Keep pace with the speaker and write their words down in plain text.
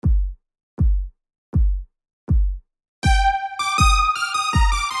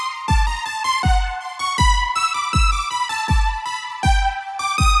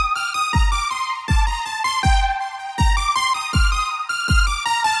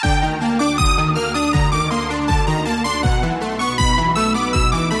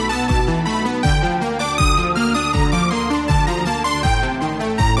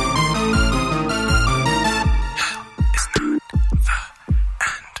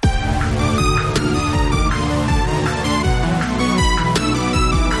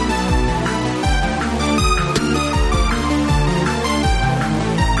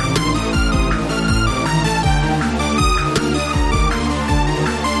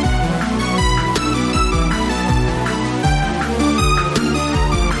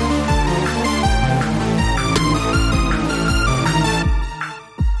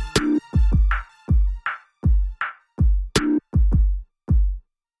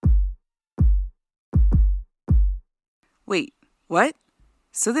Wait, what?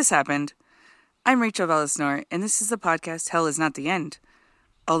 So this happened. I'm Rachel Vallisnor, and this is the podcast Hell is Not the End,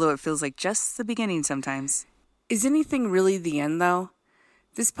 although it feels like just the beginning sometimes. Is anything really the end, though?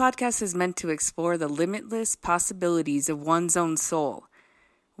 This podcast is meant to explore the limitless possibilities of one's own soul.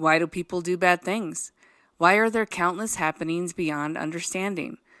 Why do people do bad things? Why are there countless happenings beyond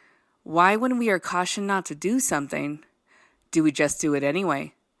understanding? Why, when we are cautioned not to do something, do we just do it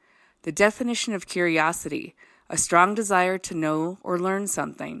anyway? The definition of curiosity, a strong desire to know or learn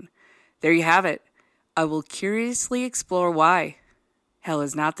something. There you have it. I will curiously explore why. Hell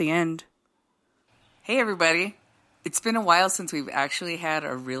is not the end. Hey, everybody. It's been a while since we've actually had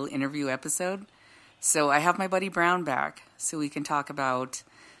a real interview episode. So I have my buddy Brown back so we can talk about...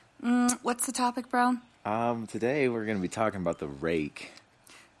 what's the topic, Brown? Today we're going to be talking about the rake.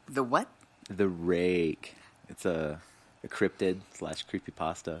 The what? The rake. It's a cryptid /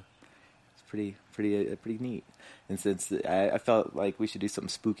 creepypasta. It's pretty neat. And since I felt like we should do something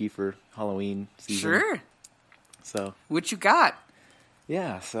spooky for Halloween season. Sure. So. What you got?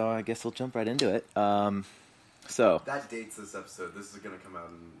 Yeah, so I guess we'll jump right into it. So that dates this episode. This is going to come out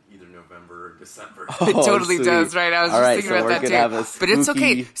in either November or December. It totally sweet. does, right? I was just thinking about that too. But it's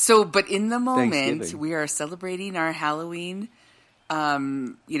okay. So, but in the moment, we are celebrating our Halloween.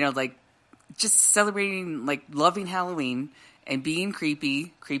 Just celebrating, loving Halloween and being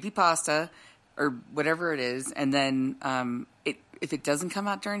creepy pasta, or whatever it is. And then, if it doesn't come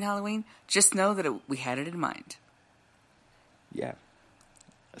out during Halloween, just know that we had it in mind. Yeah.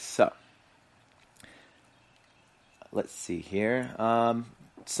 So. Let's see here.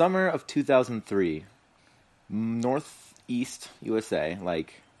 Summer of 2003, Northeast USA,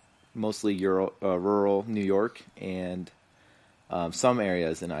 mostly rural New York and some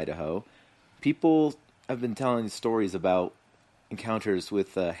areas in Idaho. People have been telling stories about encounters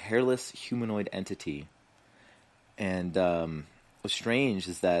with a hairless humanoid entity. And what's strange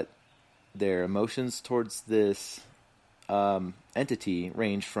is that their emotions towards this entity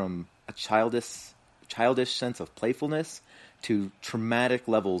range from a childish sense of playfulness to traumatic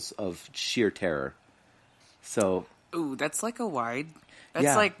levels of sheer terror. So, ooh, that's like a wide. That's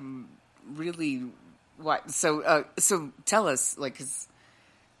yeah. Really wide. So tell us,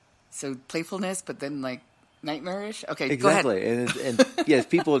 so playfulness, but then nightmarish. Okay, exactly. Go ahead. And yes,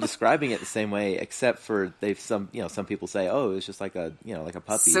 people are describing it the same way, except for some people say, oh, it's just like a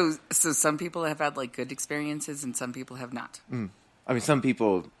puppy. So some people have had good experiences, and some people have not. I mean, some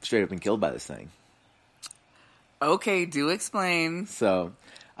people straight up been killed by this thing. Okay, do explain. So,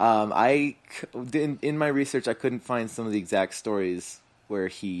 in my research, I couldn't find some of the exact stories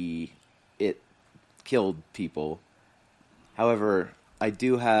where it killed people. However, I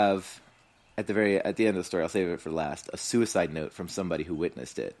do have at the end of the story, I'll save it for last, a suicide note from somebody who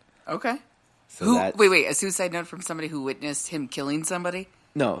witnessed it. Okay. So wait, a suicide note from somebody who witnessed him killing somebody?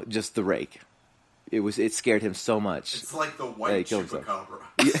 No, just the rake. It scared him so much. It's like the white chupacabra.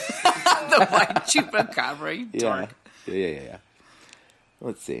 The white chupacabra, you dork. Yeah.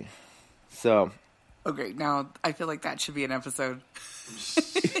 Let's see. So. Okay, now I feel like that should be an episode.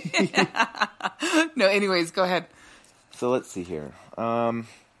 No, anyways, go ahead. So let's see here. I'll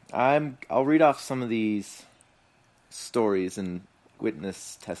read off some of these stories and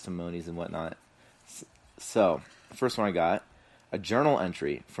witness testimonies and whatnot. So, the first one I got, a journal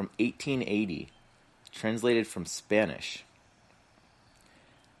entry from 1880. Translated from Spanish.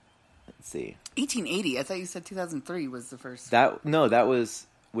 Let's see. 1880? I thought you said 2003 was the first. That was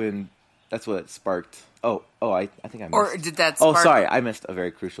when. That's what sparked. Oh! I think I missed. Or did that spark? Oh, sorry, I missed a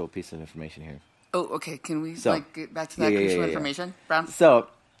very crucial piece of information here. Oh, okay. Can we get back to that crucial information, Brown? So,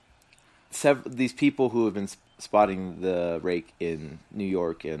 these people who have been spotting the rake in New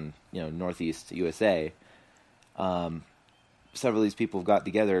York and Northeast USA, several of these people got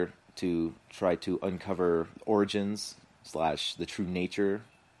together to try to uncover origins / the true nature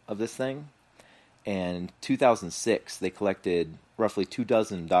of this thing. And in 2006, they collected roughly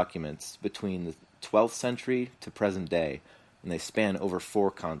 24 documents between the 12th century to present day, and they span over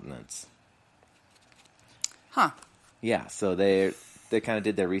 4 continents. Huh. Yeah, so they kind of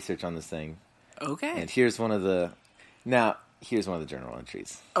did their research on this thing. Okay. And here's one of the journal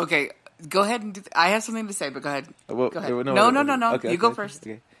entries. Okay, go ahead and I have something to say, but go ahead. Well, go ahead. No. Okay, you go first.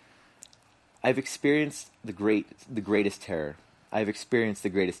 Okay. I've experienced the greatest terror. I've experienced the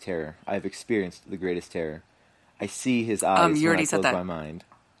greatest terror. I've experienced the greatest terror. I see his eyes when I close my mind.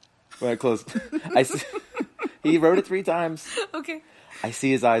 When I close... He wrote it 3 times. Okay. I see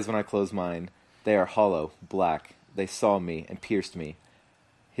his eyes when I close mine. They are hollow, black. They saw me and pierced me.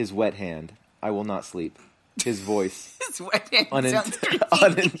 His wet hand. I will not sleep. his voice. His wet hand sounds creepy.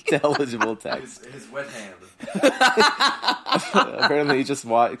 Unintelligible text. His wet hand. Apparently, he just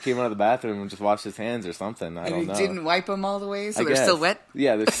came out of the bathroom and just washed his hands or something. I don't know. And he didn't wipe them all the way, so I they're guess. still wet?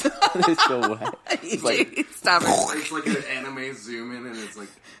 Yeah, they're still wet. It's like Stop it. It's like an anime zoom in, and it's like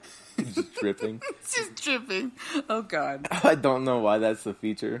just dripping. It's just dripping. Oh, God. I don't know why that's the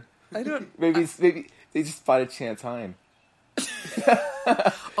feature. I don't... Maybe they just spotted Chance Hine.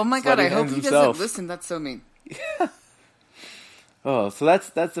 Oh, my God, I hope he himself. doesn't listen. That's so mean. Oh, so that's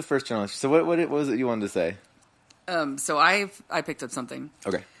the first journal entry. So what was it you wanted to say? So I picked up something.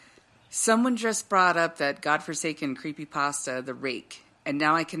 Okay. Someone just brought up that godforsaken creepypasta, The Rake, and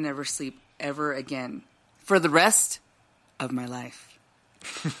now I can never sleep ever again for the rest of my life.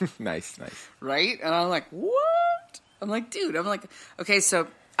 Nice. Right? And I'm like, what? I'm like, dude. I'm like, okay, so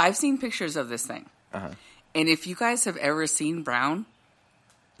I've seen pictures of this thing. Uh-huh. And if you guys have ever seen brown,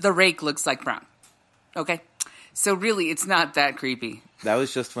 The Rake looks like brown. Okay? So really, it's not that creepy. That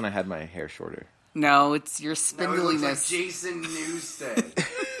was just when I had my hair shorter. No, it's your now he looks like spindliness. Jason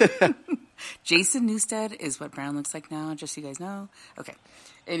Newsted. Jason Newsted is what brown looks like now, just so you guys know. Okay.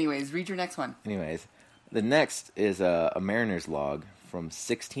 Anyways, read your next one. Anyways, the next is a mariner's log from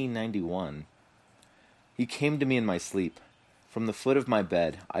 1691. He came to me in my sleep. From the foot of my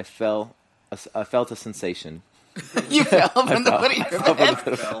bed, I felt a sensation. You fell from the foot of your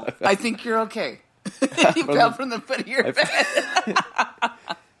bed. Fell. I think you're okay. You fell from the foot of your bed.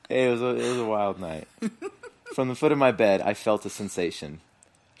 Hey, it was a wild night. From the foot of my bed, I felt a sensation.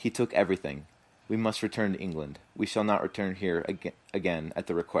 He took everything. We must return to England. We shall not return here again at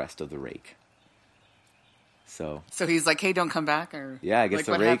the request of the rake. So he's like, hey, don't come back? Or yeah, I guess like,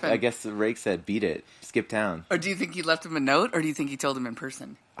 the what rake. happened? I guess the rake said, "Beat it, skip town." Or do you think he left him a note, or do you think he told him in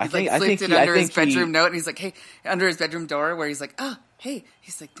person? I He think- like I think slipped it he- I under his think he- bedroom note, and he's like, hey, under his bedroom door, where he's like, oh, hey,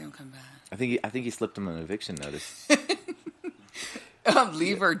 he's like, don't come back. I think he slipped him an eviction notice.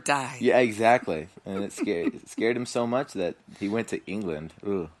 Leave or die. Yeah, exactly. And it scared him so much that he went to England.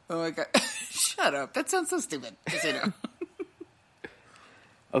 Ugh. Oh my God. Shut up. That sounds so stupid. Just, you know.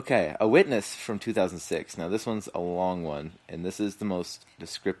 Okay, a witness from 2006. Now this one's a long one, and this is the most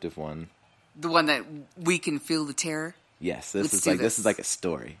descriptive one. The one that we can feel the terror. Yes, Let's this do is this. like a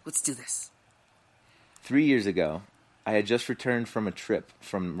story. Let's do this. 3 years ago, I had just returned from a trip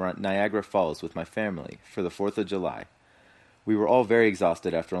from Niagara Falls with my family for the 4th of July. We were all very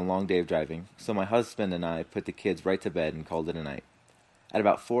exhausted after a long day of driving, so my husband and I put the kids right to bed and called it a night. At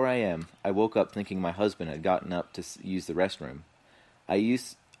about 4 a.m., I woke up thinking my husband had gotten up to use the restroom. I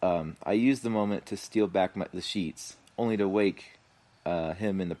used the moment to steal back the sheets, only to wake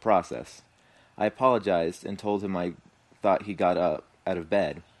him in the process. I apologized and told him I thought he got up out of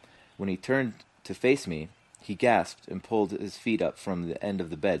bed. When he turned to face me, he gasped and pulled his feet up from the end of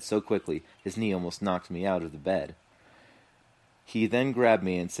the bed so quickly his knee almost knocked me out of the bed. He then grabbed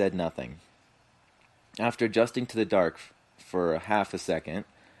me and said nothing. After adjusting to the dark for half a second,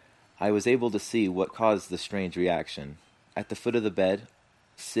 I was able to see what caused the strange reaction. At the foot of the bed,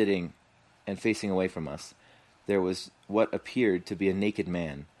 sitting and facing away from us, there was what appeared to be a naked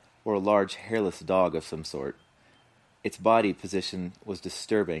man, or a large hairless dog of some sort. Its body position was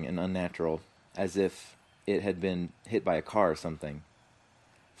disturbing and unnatural, as if it had been hit by a car or something.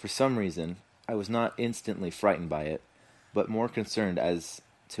 For some reason, I was not instantly frightened by it, but more concerned as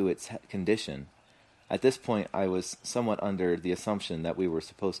to its condition. At this point, I was somewhat under the assumption that we were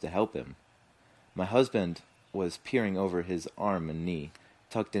supposed to help him. My husband was peering over his arm and knee,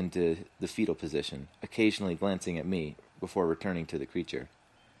 tucked into the fetal position, occasionally glancing at me before returning to the creature.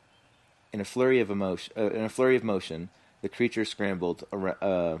 In a flurry of motion, the creature scrambled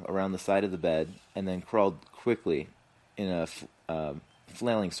around the side of the bed and then crawled quickly in a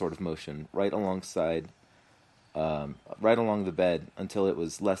flailing sort of motion right along the bed until it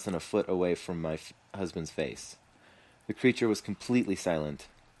was less than a foot away from my husband's face. The creature was completely silent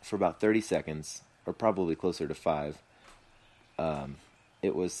for about 30 seconds, or probably closer to 5.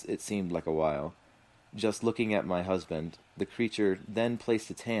 It seemed like a while. Just looking at my husband, the creature then placed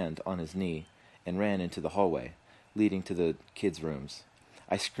its hand on his knee and ran into the hallway, leading to the kids' rooms.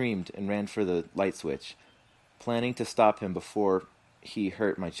 I screamed and ran for the light switch, planning to stop him before he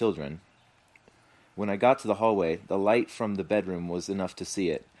hurt my children. When I got to the hallway, the light from the bedroom was enough to see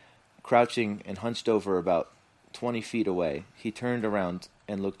it. Crouching and hunched over about 20 feet away, he turned around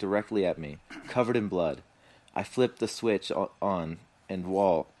and looked directly at me, covered in blood. I flipped the switch on the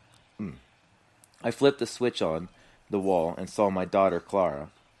wall and saw my daughter, Clara.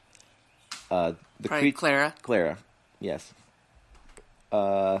 Clara? Clara, yes.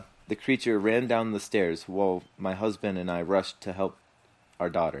 The creature ran down the stairs while my husband and I rushed to help our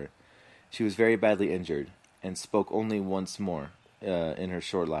daughter. She was very badly injured. and spoke only once more in her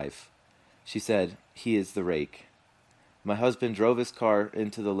short life. She said, "He is the rake." My husband drove his car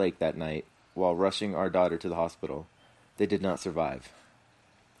into the lake that night while rushing our daughter to the hospital. They did not survive.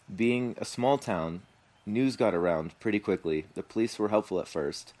 Being a small town, news got around pretty quickly. The police were helpful at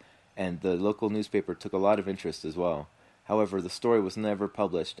first, and the local newspaper took a lot of interest as well. However, the story was never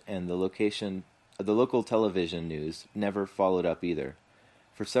published, and the local television news never followed up either.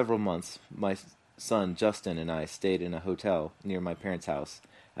 For several months, my son Justin and I stayed in a hotel near my parents' house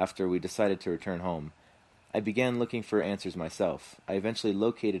after we decided to return home. I began looking for answers myself. I eventually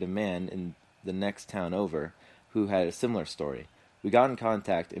located a man in the next town over who had a similar story. We got in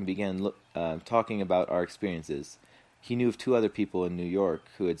contact and began talking about our experiences. He knew of 2 other people in New York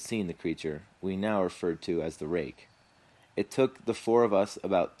who had seen the creature, we now referred to as the rake. It took the 4 of us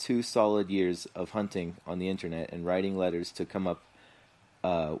about 2 solid years of hunting on the internet and writing letters to come up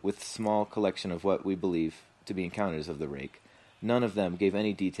with a small collection of what we believe to be encounters of the rake. None of them gave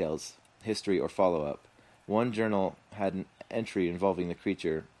any details, history, or follow-up. One journal had an entry involving the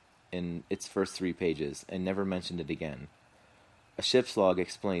creature in its first 3 pages and never mentioned it again. A ship's log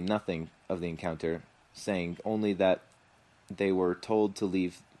explained nothing of the encounter, saying only that they were told to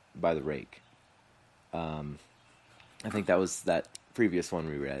leave by the rake. I think that was that previous one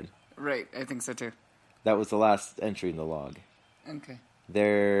we read. Right, I think so too. That was the last entry in the log. Okay.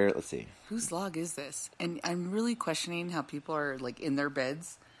 Let's see. Whose log is this? And I'm really questioning how people are, like, in their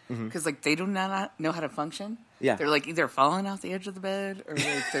beds. Because, like, they do not know how to function. Yeah. They're, like, either falling off the edge of the bed or,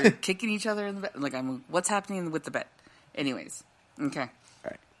 like, they're kicking each other in the bed. Like, what's happening with the bed? Anyways. Okay. All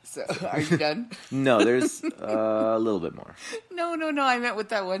right. So, are you done? No, there's a little bit more. No. I meant with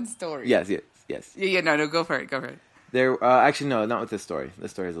that one story. Yes. Yeah, no, go for it. There, actually, no, not with this story.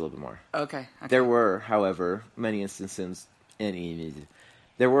 This story is a little bit more. Okay. There were, however, many instances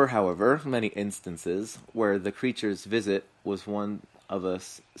where the creature's visit was one of a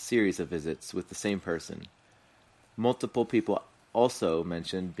series of visits with the same person. Multiple people also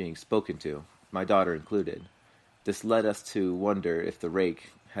mentioned being spoken to, my daughter included. This led us to wonder if the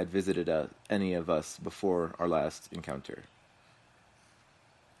rake had visited any of us before our last encounter.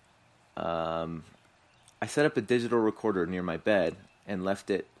 I set up a digital recorder near my bed and left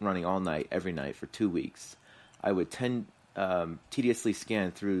it running all night, every night, for 2 weeks. I would tediously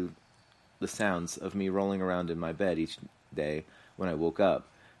scan through the sounds of me rolling around in my bed each day when I woke up.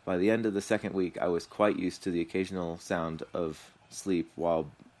 By the end of the 2nd week, I was quite used to the occasional sound of sleep while...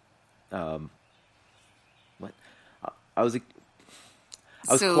 I was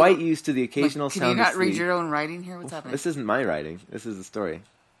quite used to the occasional sound of sleep. Can you not read your own writing here? What's happening? This isn't my writing. This is the story.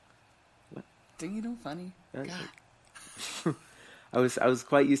 What? Dang, you know, funny. God. I was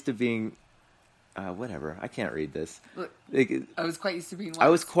quite used to being... whatever. I can't read this. Look, I was quite used to being... I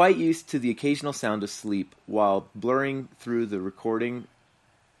was quite used to the occasional sound of sleep while blurring through the recording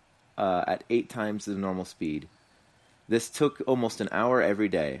at 8 times the normal speed. This took almost an hour every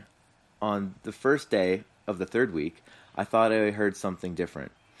day. On the first day of the 3rd week, I thought I heard something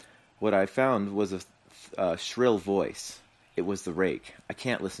different. What I found was a shrill voice. It was the rake. I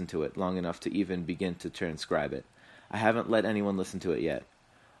can't listen to it long enough to even begin to transcribe it. I haven't let anyone listen to it yet.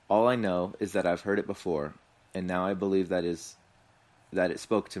 All I know is that I've heard it before, and now I believe that it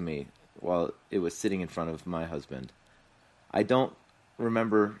spoke to me while it was sitting in front of my husband. I don't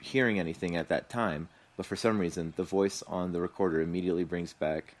remember hearing anything at that time, but for some reason, the voice on the recorder immediately brings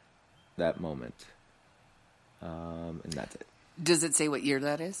back that moment. And that's it. Does it say what year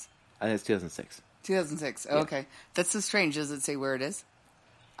that is? I think it's 2006. 2006. Oh, Yeah. okay. That's so strange. Does it say where it is?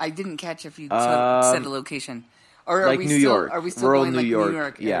 I didn't catch if you said a location. Or like New York. Are we still Rural going like New York. New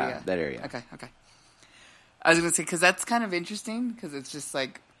York area? Yeah, that area. Okay. I was going to say, because that's kind of interesting, because it's just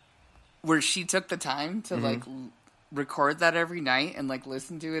like where she took the time to like record that every night and like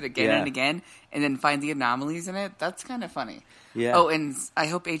listen to it again and again and then find the anomalies in it. That's kind of funny. Yeah. Oh, and I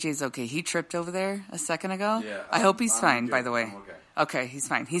hope AJ's okay. He tripped over there a second ago. Yeah. I hope he's fine, good. by the way. I'm okay. Okay, he's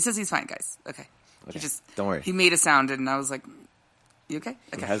fine. He says he's fine, guys. Okay. Okay. He Don't worry. He made a sound and I was like, you okay?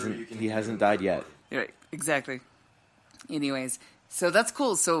 Okay. He hasn't died yet. Right, exactly. Anyways, so that's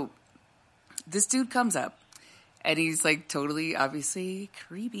cool. So this dude comes up and he's like totally, obviously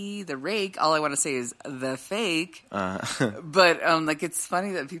creepy. The rake. All I want to say is the fake. But like it's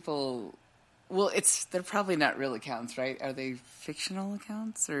funny that people. Well, they're probably not real accounts, right? Are they fictional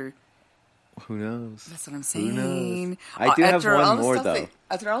accounts or? Who knows? That's what I'm saying. Who knows? I do have one more though.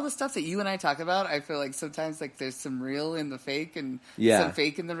 After all the stuff that you and I talk about, I feel like sometimes like there's some real in the fake and Yeah. some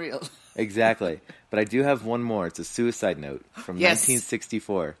fake in the real. Exactly. But I do have one more. It's a suicide note from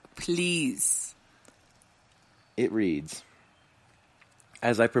 1964. Please. It reads,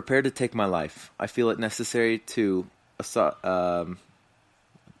 As I prepare to take my life, I feel it necessary to assuage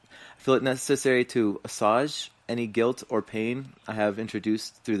any guilt or pain I have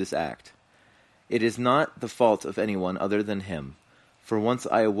introduced through this act. It is not the fault of anyone other than him, for once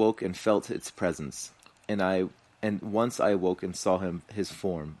I awoke and felt its presence, and once I awoke and saw his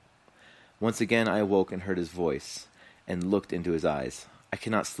form. Once again I awoke and heard his voice, and looked into his eyes. I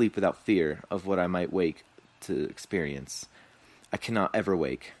cannot sleep without fear of what I might wake to experience. I cannot ever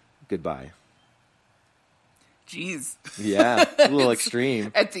wake. Goodbye. Jeez. Yeah, a little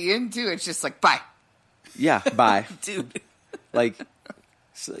extreme. At the end, too, it's just like, bye. Yeah, bye. Dude. Like,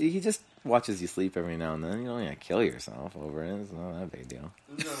 so he just watches you sleep every now and then. You don't kill yourself over it. It's not that big deal.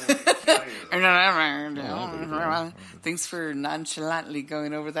 Thanks for nonchalantly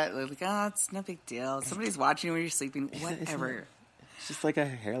going over that. Like, oh, it's no big deal. Somebody's watching you when you're sleeping. Whatever. It's just like a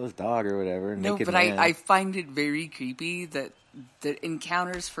hairless dog or whatever. No, naked but man. I find it very creepy that the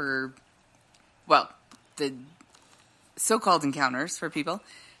encounters for, well, the so-called encounters for people,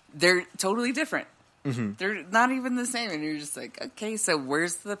 they're totally different. Mm-hmm. They're not even the same. And you're just like, okay, so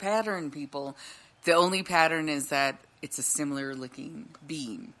where's the pattern, people? The only pattern is that it's a similar looking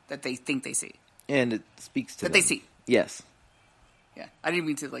being that they think they see. And it speaks to that them. they see. Yes. Yeah. I didn't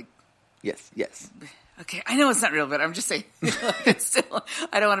mean to, like... Yes. Okay, I know it's not real, but I'm just saying. It's still,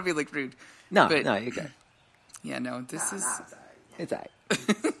 I don't want to be, like, rude. No, but, you're good. Yeah, no, this is... It's all right.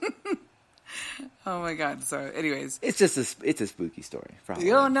 Oh, my God. So, anyways. It's a spooky story.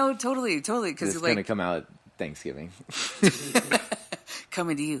 Probably. Oh, no, totally. Because it's going to come out at Thanksgiving.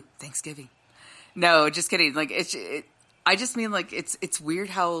 Coming to you, Thanksgiving. No, just kidding. Like, I just mean, like, it's weird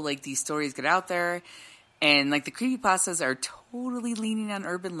how, like, these stories get out there. And, like, the creepypastas are totally leaning on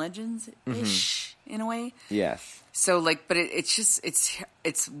urban legends-ish, in a way. Yes. So, like, but it's just,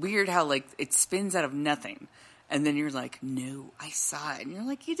 it's weird how, like, it spins out of nothing. And then you're like, no, I saw it. And you're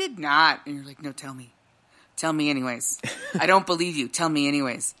like, you did not. And you're like, no, tell me. Tell me anyways. I don't believe you. Tell me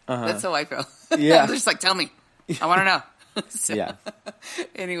anyways. Uh-huh. That's how I feel. Yeah. I'm just like, tell me. I want to know. So, yeah.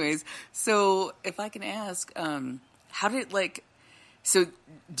 Anyways, so if I can ask, how did, like, so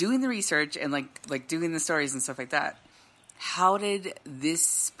doing the research and like doing the stories and stuff like that, how did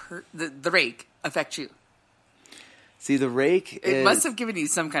this the rake affect you? See, the rake it must have given you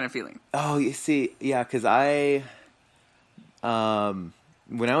some kind of feeling. Oh, you see, yeah, because when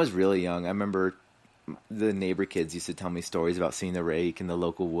I was really young, I remember the neighbor kids used to tell me stories about seeing the rake in the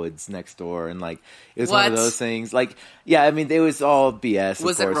local woods next door, and like it was one of those things. Like, yeah, I mean, it was all BS.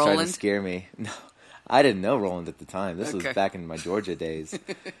 Was of course, it Roland? trying to scare me. No, I didn't know Roland at the time. This was back in my Georgia days,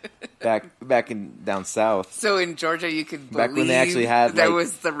 back in down south. So in Georgia, you could back when they actually had there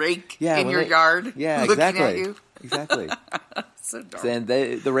was the rake in your yard. Yeah, looking exactly. At you. Exactly. So dark. And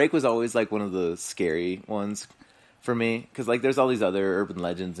the rake was always like one of the scary ones for me, because like there's all these other urban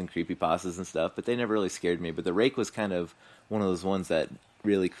legends and creepypastas and stuff, but they never really scared me. But the rake was kind of one of those ones that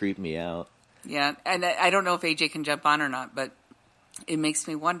really creeped me out. Yeah, and I don't know if AJ can jump on or not, but it makes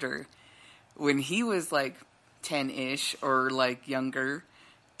me wonder, when he was like 10-ish or like younger,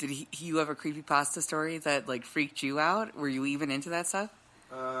 did you have a creepypasta story that like freaked you out? Were you even into that stuff?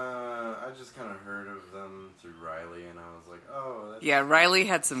 I just kind of heard of them through Riley, and I was like, oh, that's... Yeah, Riley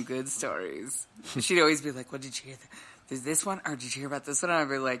had some good stories. She'd always be like, what did you hear? There's this one? Or did you hear about this one? And I'd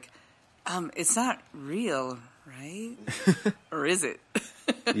be like, it's not real, right? Or is it?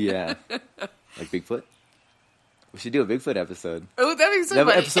 Yeah. Like Bigfoot? We should do a Bigfoot episode. Oh, that'd be so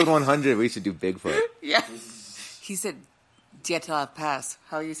funny. Episode 100, we should do Bigfoot. Yeah. He said, Dyatlov Pass.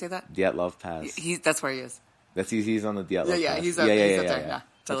 How do you say that? Dyatlov Pass. That's where he is. He's on the Dyatlov Pass. Yeah, he's up yeah, there.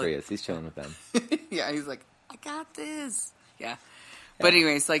 That's where he is. He's chilling with them. Yeah, he's like, I got this. Yeah. But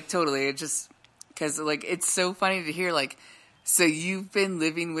anyways, like, totally. It just, because, like, it's so funny to hear, like, so you've been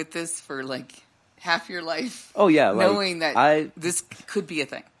living with this for, like, half your life. Oh, yeah. Like, knowing that this could be a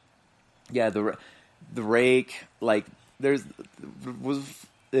thing. Yeah, the rake, like, it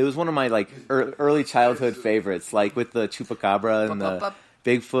was one of my, like, early childhood favorites, like, with the chupacabra and the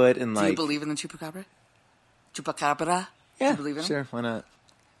Bigfoot and, like... Do you believe in the chupacabra? Chupacabra? Yeah, do you believe in him? Sure, why not?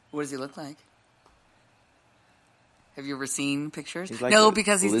 What does he look like? Have you ever seen pictures? He's like no,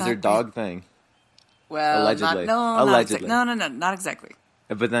 because he's lizard not... dog thing. Well, allegedly. Allegedly. Not exactly.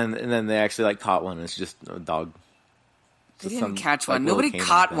 But then they actually, like, caught one, and it's just a dog. They didn't catch one. Nobody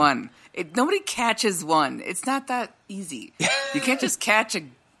caught one. Nobody catches one. It's not that easy. You can't just catch a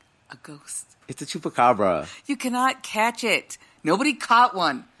ghost. It's a chupacabra. You cannot catch it. Nobody caught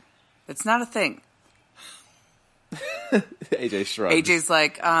one. That's not a thing. AJ shrugs. AJ's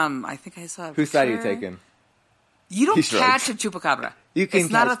like, I think I saw a Whose side are you taking? You don't catch a chupacabra. It's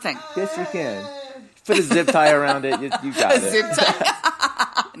not a thing. Yes, you can. Put a zip tie around it. You got it. A zip tie.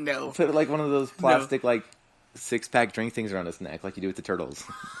 No. Put like one of those plastic like 6-pack drink things around his neck, like you do with the turtles.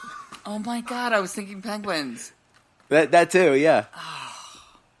 Oh my god, I was thinking penguins. That too, yeah.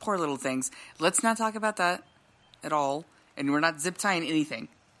 Poor little things. Let's not talk about that at all. And we're not zip tying anything.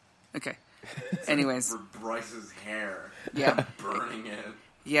 Okay. Anyways. For Bryce's hair. Yeah. Burning it.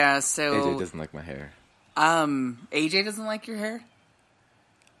 Yeah, AJ so doesn't like my hair. AJ doesn't like your hair?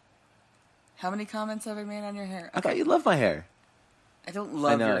 How many comments have I made on your hair? I thought you loved my hair. I don't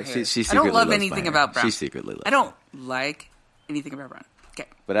love I know. your hair. She I don't secretly love loves anything my about hair. Brown. She secretly loves I don't like anything about Brown. Okay.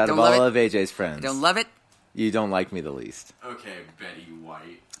 But out Don't of love all it. of AJ's friends, I don't love it. you don't like me the least. Okay, Betty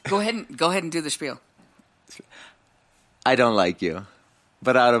White. Go ahead and do the spiel. I don't like you.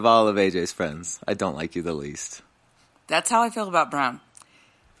 But out of all of AJ's friends, I don't like you the least. That's how I feel about Brown.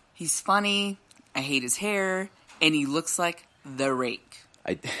 He's funny. I hate his hair, and he looks like the Rake.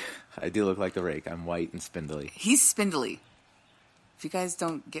 I do look like the Rake. I'm white and spindly. He's spindly. If you guys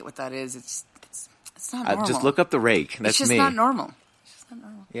don't get what that is, it's not normal. Just look up the Rake. That's it's just me. not normal. It's just not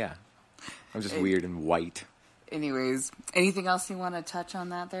normal. Yeah. I'm just weird and white. Anyways, anything else you want to touch on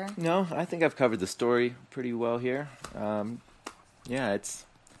that there? No, I think I've covered the story pretty well here. Yeah,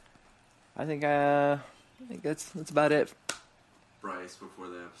 I think that's about it. Bryce before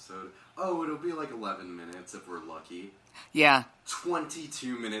the episode. Oh, it'll be like 11 minutes if we're lucky. Yeah.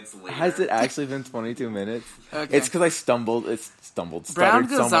 22 minutes later. Has it actually been 22 minutes? Okay. It's because I stumbled. Brown Stuttered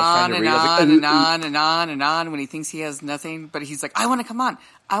goes so much trying on to and read. I was on like, and on and on and on when he thinks he has nothing, but he's like, I want to come on.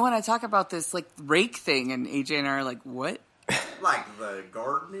 I want to talk about this like rake thing, and AJ and I are like, what? Like the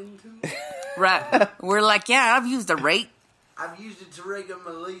gardening tool? Right. We're like, yeah, I've used a rake. I've used it to rake up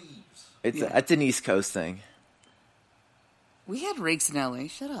my leaves. It's an East Coast thing. We had rakes in LA.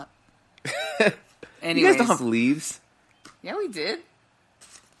 Shut up. You Anyways, guys don't have leaves. yeah, we did.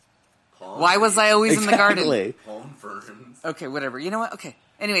 Palm Why was I always in the garden? Exactly. Palm ferns. Okay, whatever. You know what? Okay.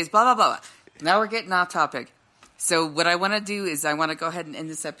 Anyways, blah, blah, blah, blah. Now we're getting off topic. So what I want to do is I want to go ahead and end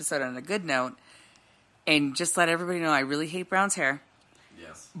this episode on a good note and just let everybody know I really hate Brown's hair,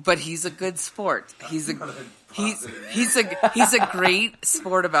 Yes. but he's a good sport. He's a great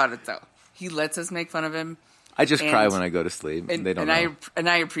sport about it, though. He lets us make fun of him. I just cry And- when I go to sleep. And, They don't and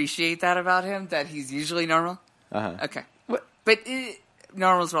know. I appreciate that about him, that he's usually normal. Uh-huh. Okay. What? But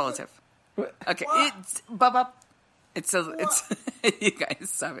normal's relative. What? Okay. It's you guys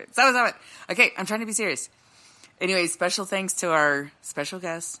stop it. Stop it. Okay, I'm trying to be serious. Anyway, special thanks to our special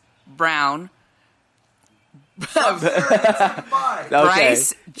guest, Brown. Bye. Okay.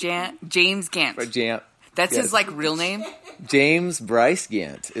 Bryce James Gant. That's Yes. his like real name. James Bryce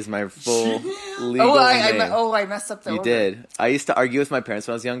Gant is my full legal name. I messed up the You order. did. I used to argue with my parents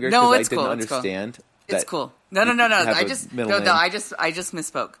when I was younger No, because I it's didn't cool, it's cool. understand. It's that cool. No. you have I a just middle name. I just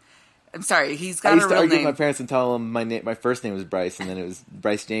misspoke. I'm sorry. He's I got used a to real argue name. with my parents and tell them my first name was Bryce, and then it was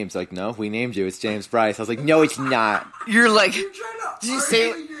Bryce James. Like, no, we named you. It's James Bryce. I was like, no, it's not. You're like, You're trying to did you say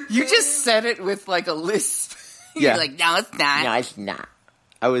argue your you name? just said it with like a lisp. Yeah. You're like, no, it's not. No, it's not.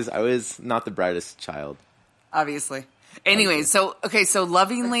 I was not the brightest child. Obviously. Anyway, so I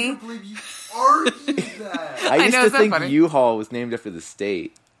lovingly. can't believe you argued that. I used know, to it's not think funny. U-Haul was named after the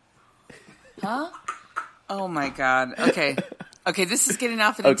state. Huh? Oh my god. Okay. Okay, this is getting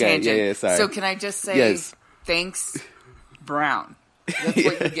off at a Okay, tangent. yeah, sorry. So can I just say Yes. thanks, Brown? That's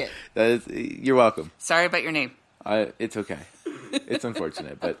what you get. You're welcome. Sorry about your name. It's okay. It's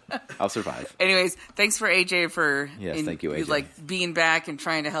unfortunate, but I'll survive. Anyways, thanks for AJ for Yes, thank you, AJ. like being back and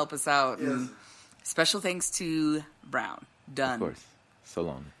trying to help us out. Yes. And special thanks to Brown. Done. Of course. So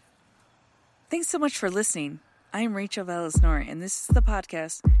long. Thanks so much for listening. I'm Rachel Vallisnor, and this is the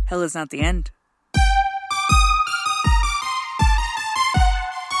podcast Hell is Not the End.